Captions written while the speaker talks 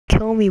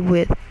kill me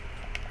with?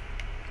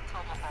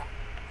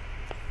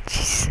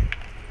 Jeez.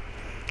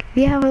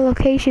 We have a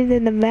location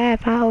in the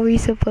map. How are we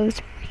supposed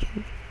to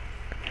freaking...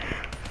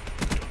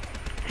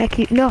 Heck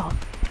you... No.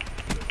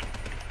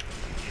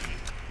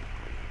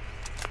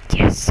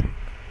 Yes.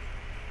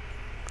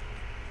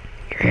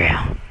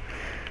 Yeah.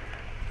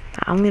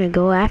 I'm gonna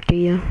go after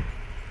you.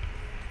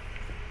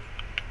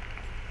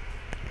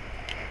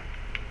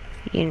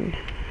 You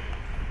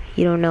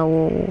don't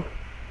know.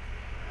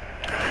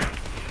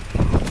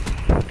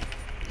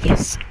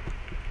 Yes.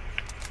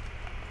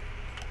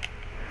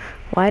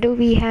 Why do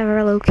we have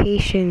our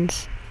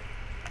locations?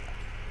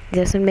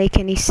 Doesn't make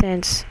any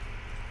sense.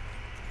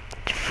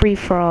 It's free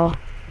for all,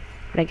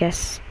 I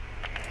guess.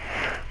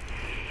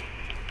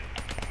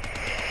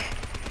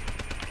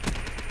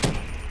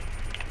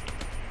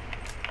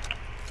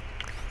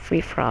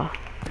 Free for all.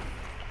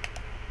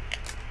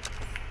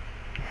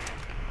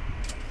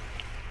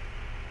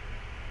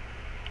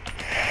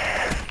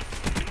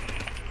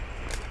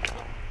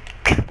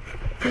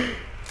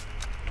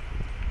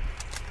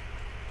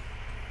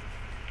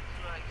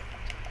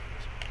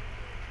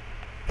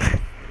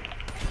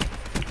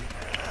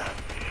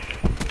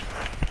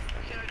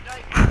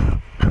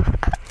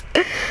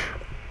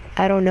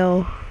 I don't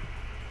know.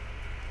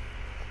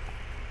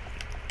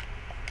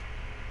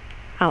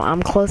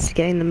 I'm close to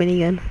getting the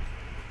minigun.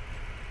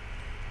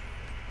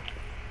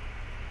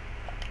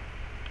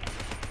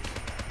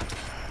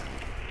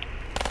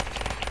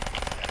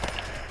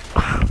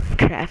 Oh,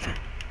 crap.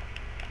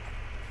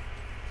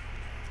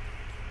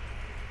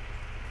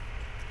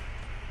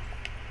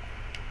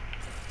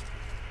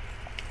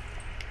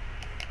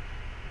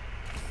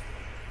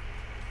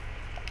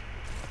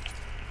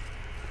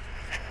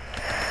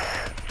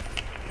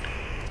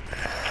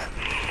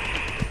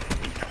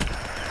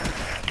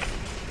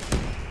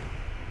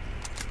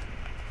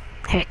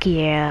 Heck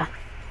yeah.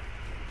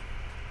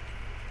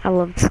 I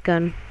love this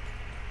gun.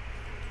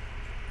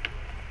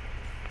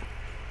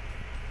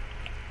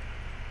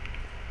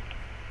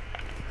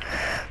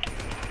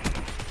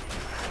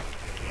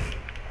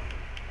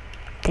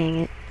 Dang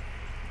it.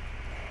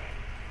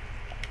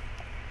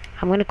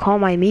 I'm gonna call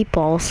my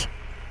meatballs.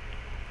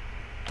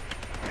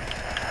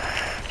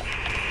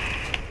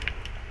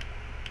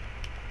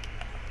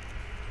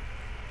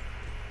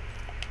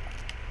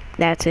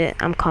 That's it.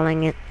 I'm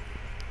calling it.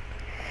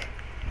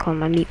 Call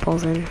my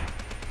meatballs in.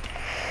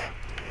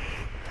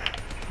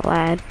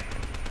 Lad.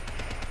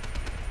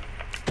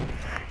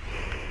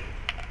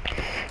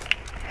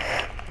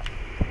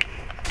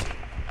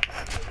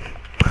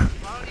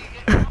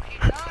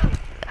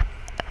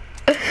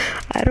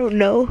 I don't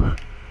know.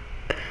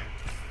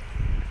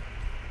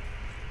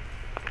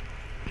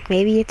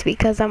 Maybe it's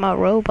because I'm a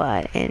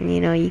robot and you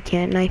know you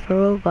can't knife a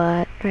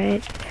robot,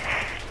 right?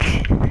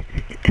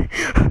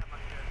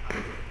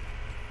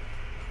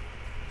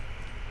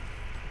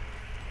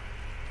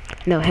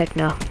 No, heck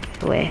no.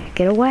 Get away.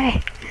 Get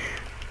away.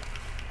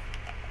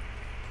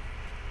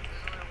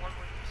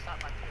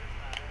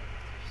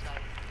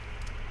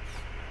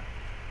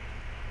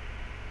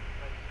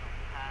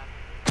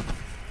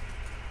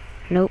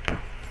 Nope.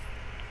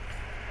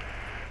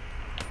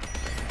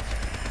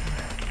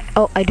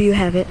 Oh, I do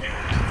have it.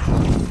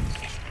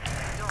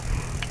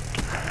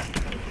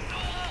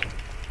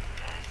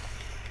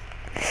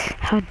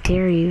 How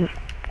dare you?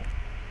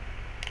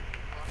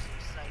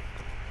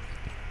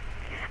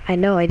 I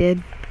know I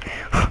did.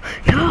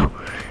 No!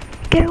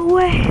 Get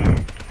away!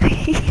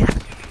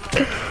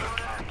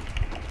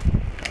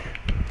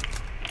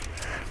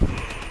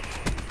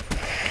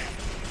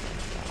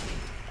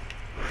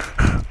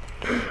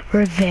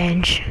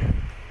 Revenge.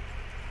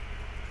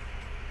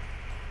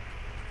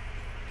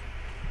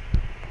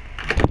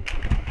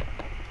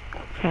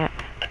 Crap.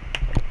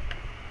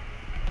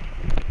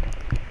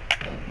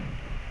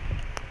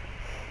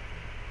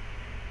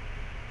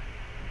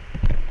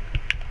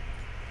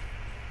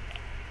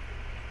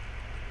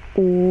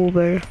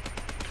 Uber.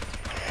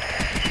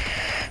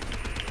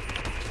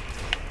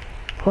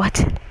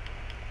 What?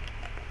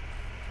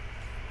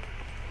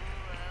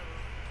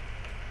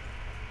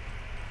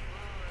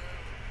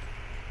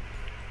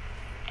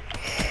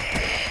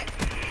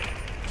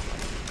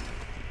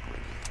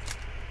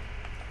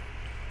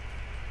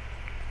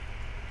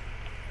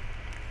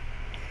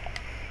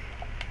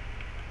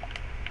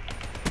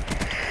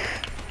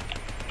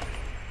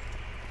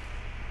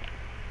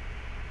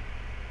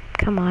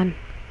 Come on.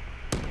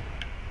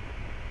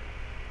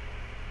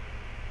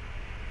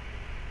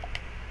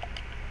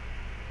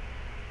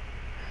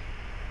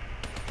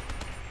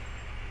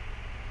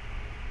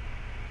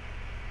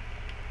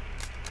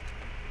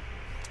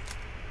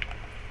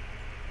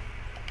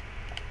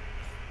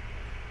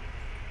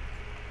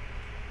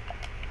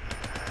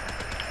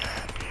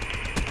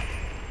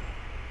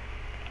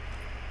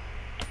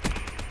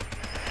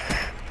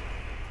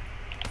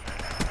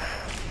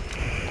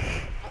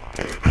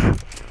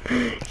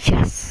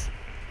 Yes.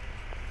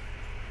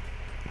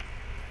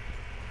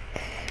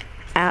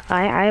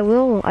 I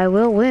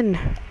will win.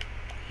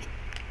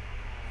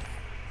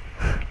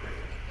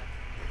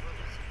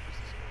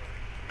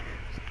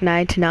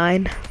 Nine to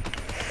 9.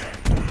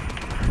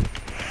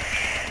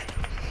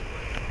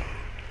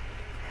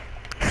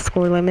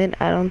 score limit.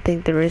 I don't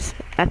think there is.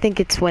 I think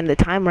it's when the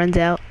time runs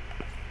out.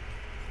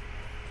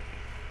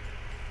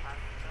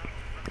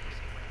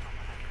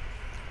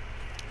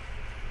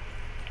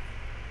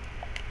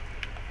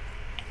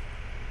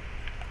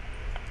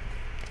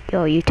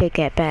 Yo, you take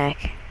that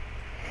back.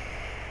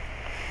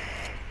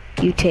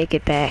 You take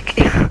it back.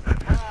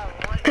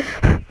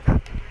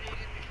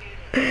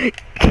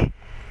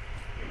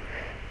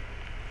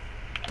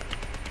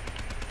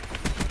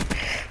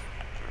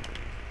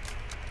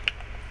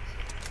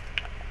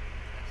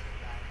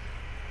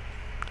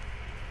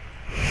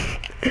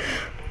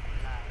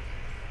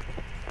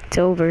 It's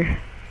over.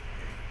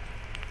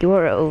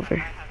 You're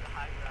over.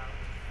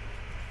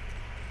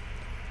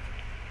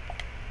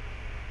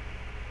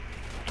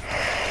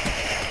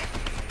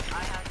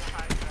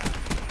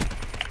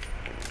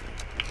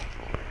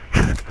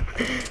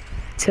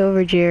 It's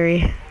over,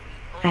 Jerry.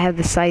 I have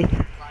the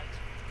scythe.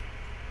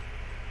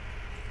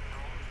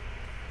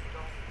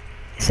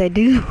 Yes, I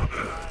do.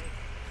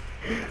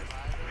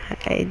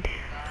 I'm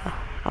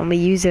gonna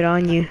use it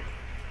on you.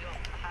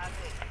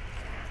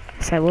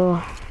 Yes, I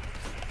will.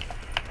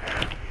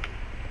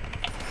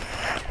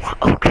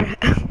 Oh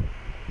crap.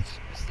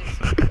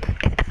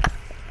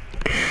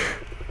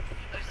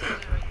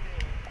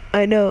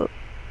 I know.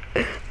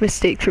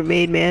 Mistakes were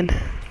made, man.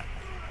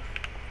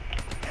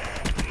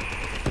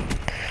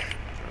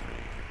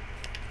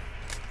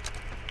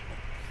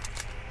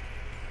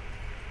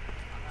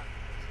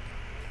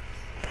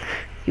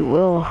 You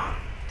will.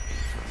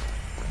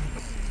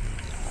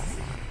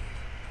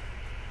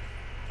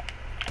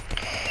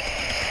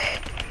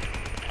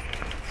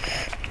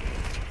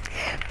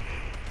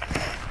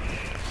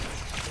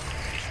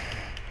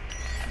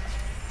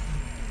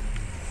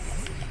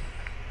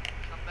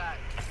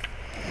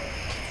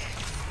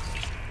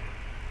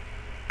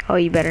 Oh,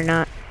 you better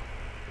not.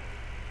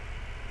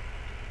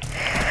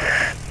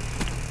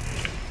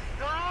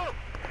 No!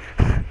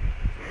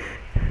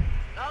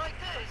 Not like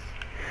this!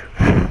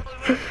 The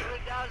only way she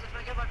went down is if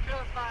I get my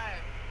purifier.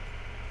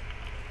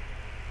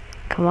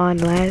 Come on,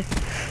 lad.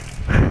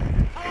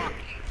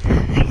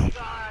 Fucking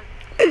God!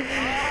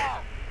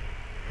 Oh!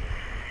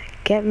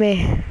 Get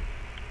me.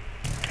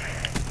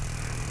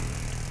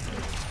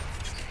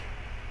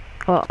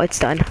 Oh, it's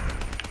done.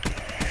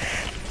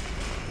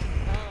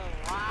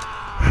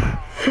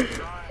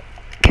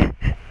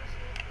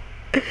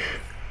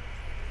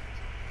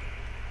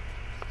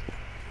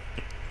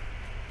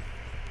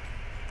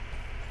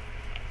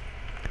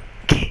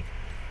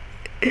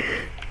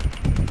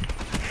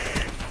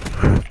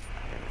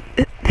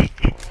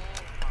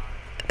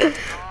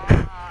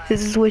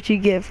 This is what you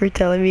get for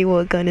telling me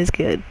what gun is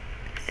good.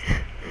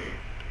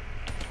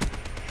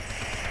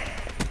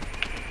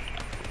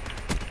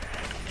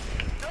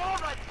 No,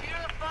 my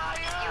purifier!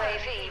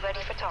 UAV ready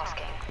for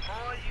tasking.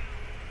 Oh, you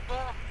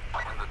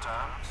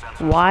fuck!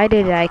 Why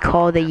did I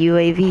call the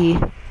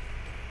UAV?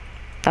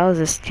 That was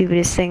the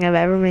stupidest thing I've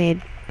ever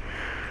made.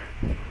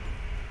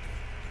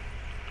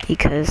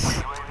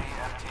 Because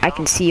I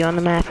can see you on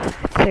the map,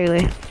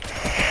 clearly. No.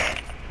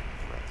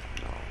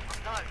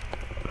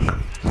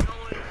 There's no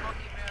way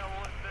fucking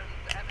marijuana is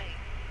better than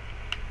the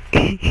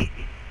M8.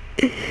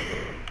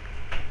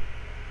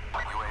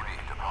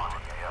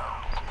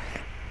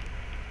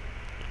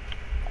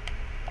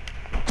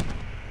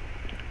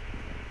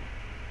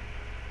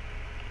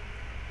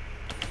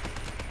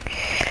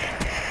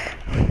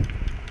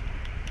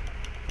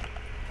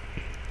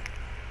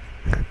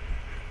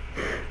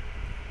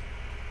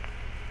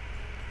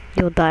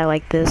 You'll die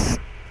like this.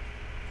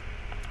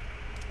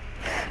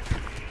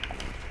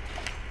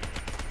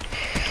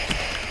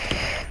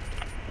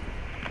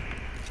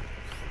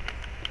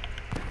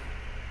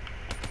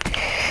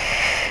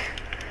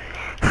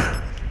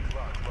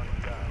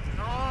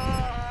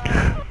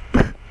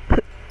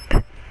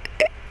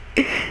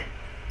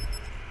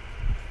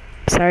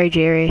 Sorry,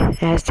 Jerry. It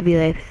has to be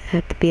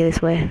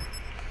this way.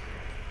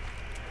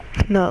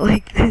 Not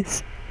like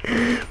this.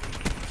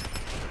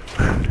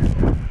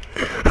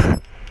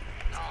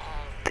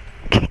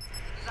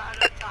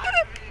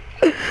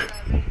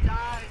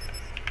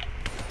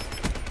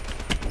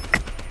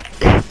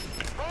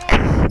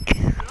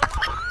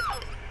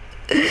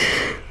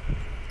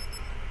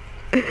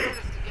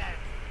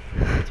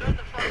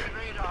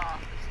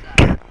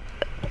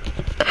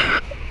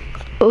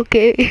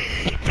 Okay.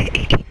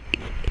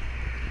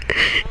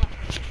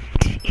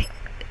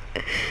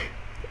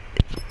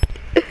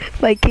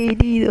 My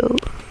KD though.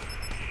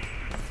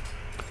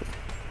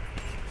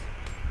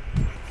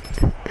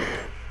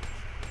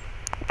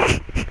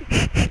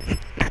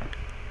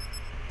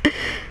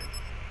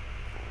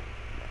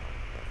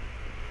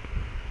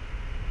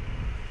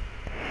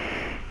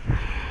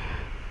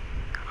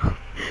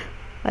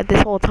 But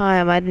this whole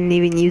time I didn't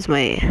even use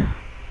my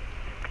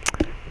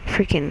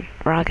freaking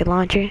rocket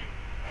launcher.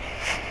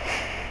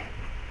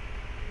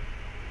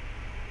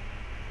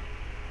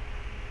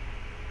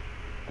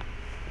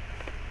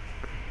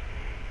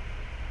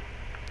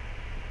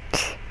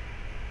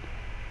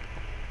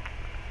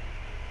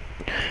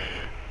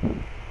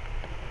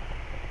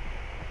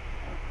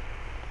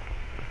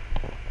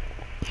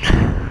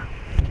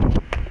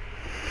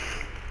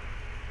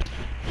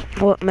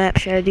 What map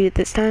should I do it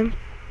this time?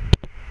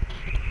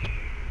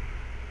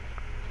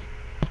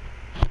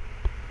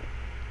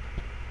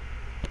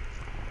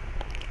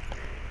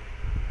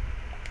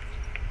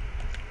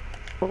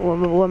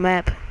 What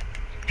map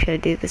should I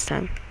do this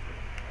time?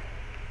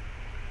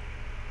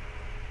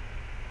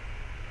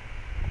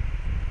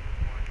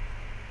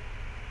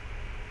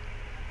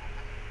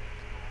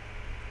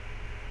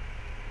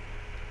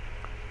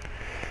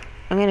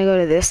 I'm gonna go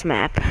to this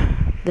map,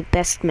 the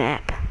best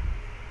map.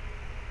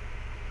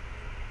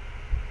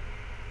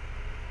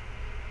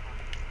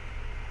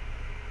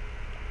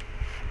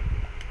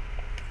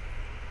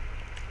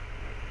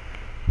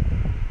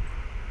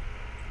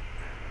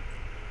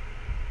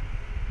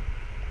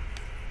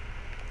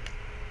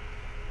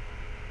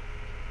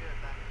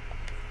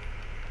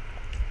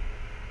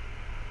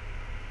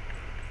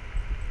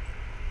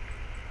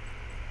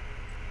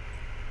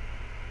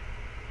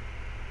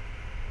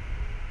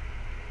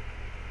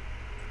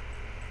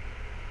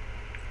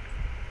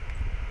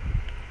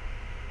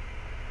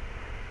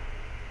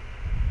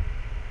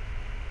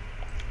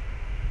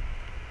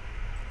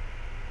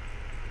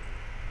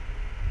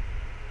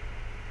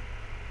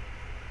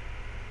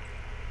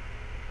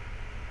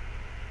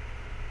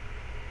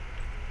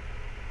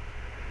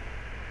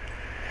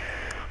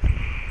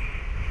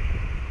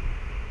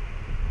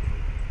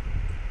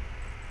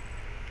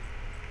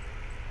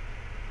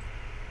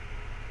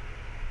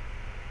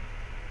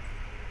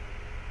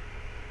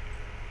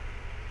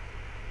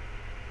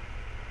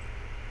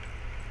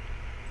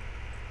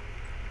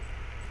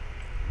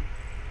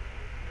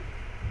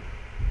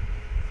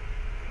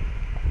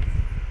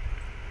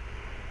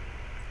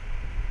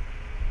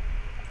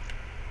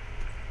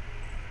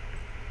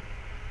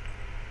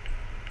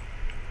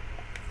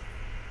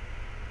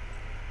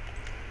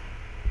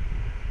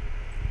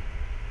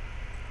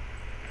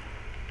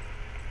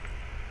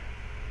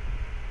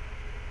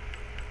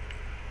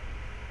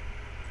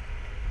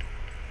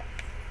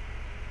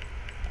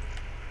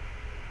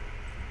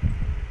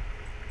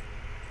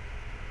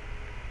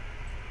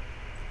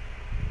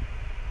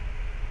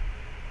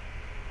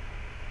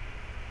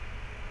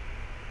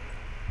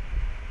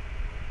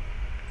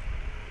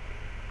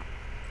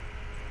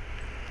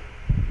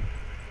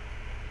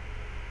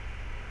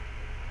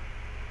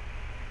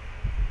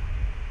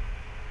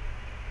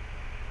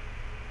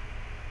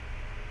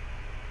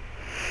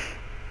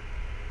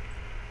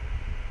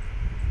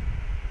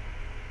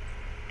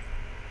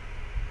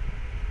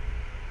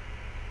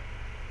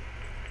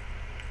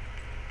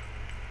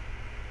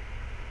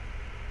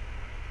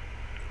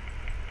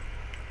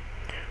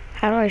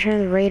 How do I turn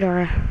the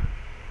radar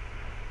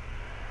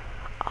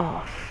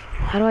off?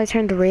 How do I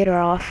turn the radar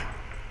off?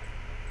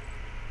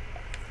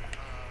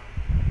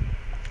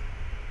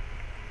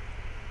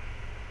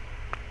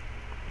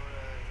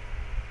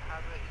 How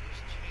about you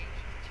just change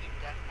the team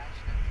deathmatch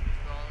and then free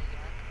for all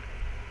again?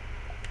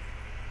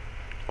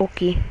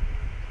 Okay.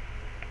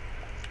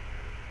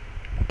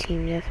 Team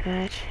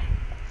deathmatch.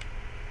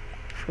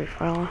 Free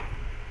for all.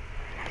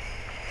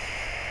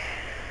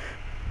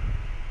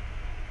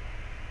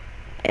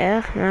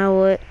 Yeah, now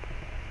what?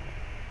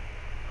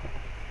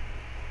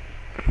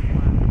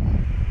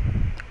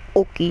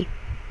 Okay.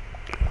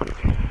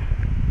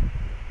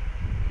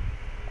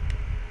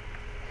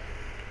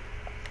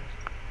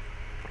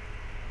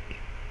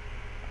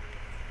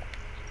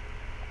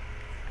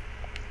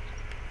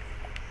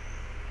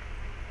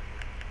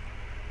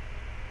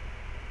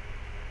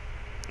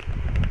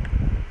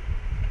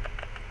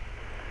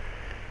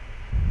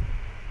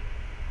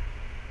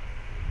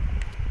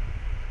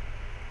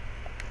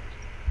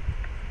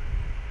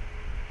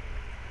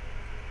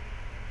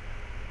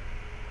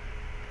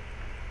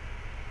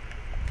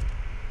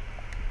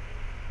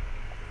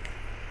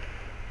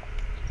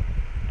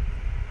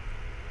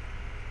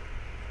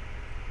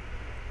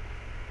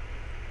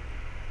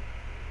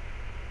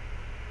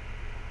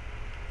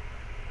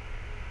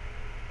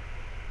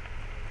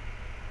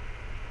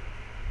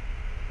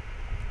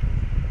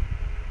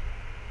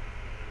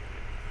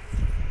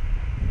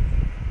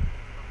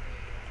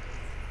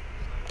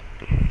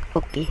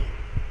 Okay.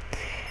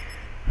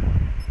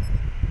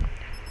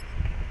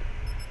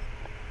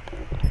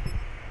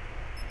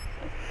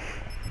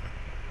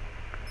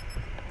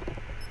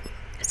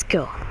 Let's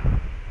go.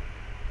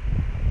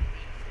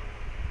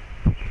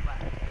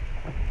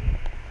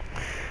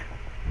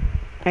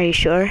 Are you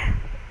sure?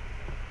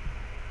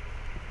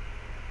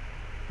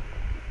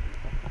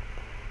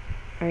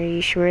 Are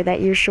you sure that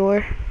you're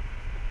sure?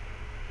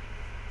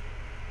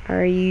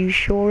 Are you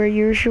sure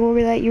you're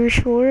sure that you're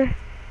sure?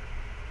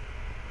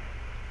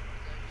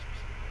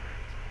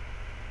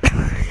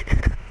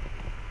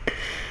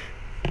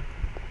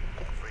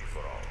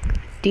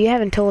 Do you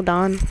have until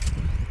dawn?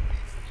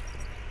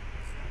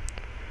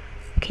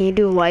 Can you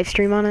do a live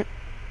stream on it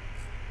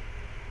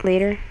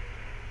later?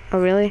 Oh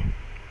really?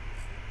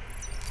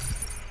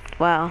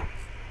 Wow.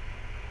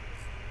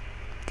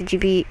 Did you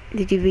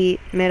beat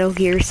Metal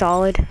Gear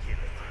Solid?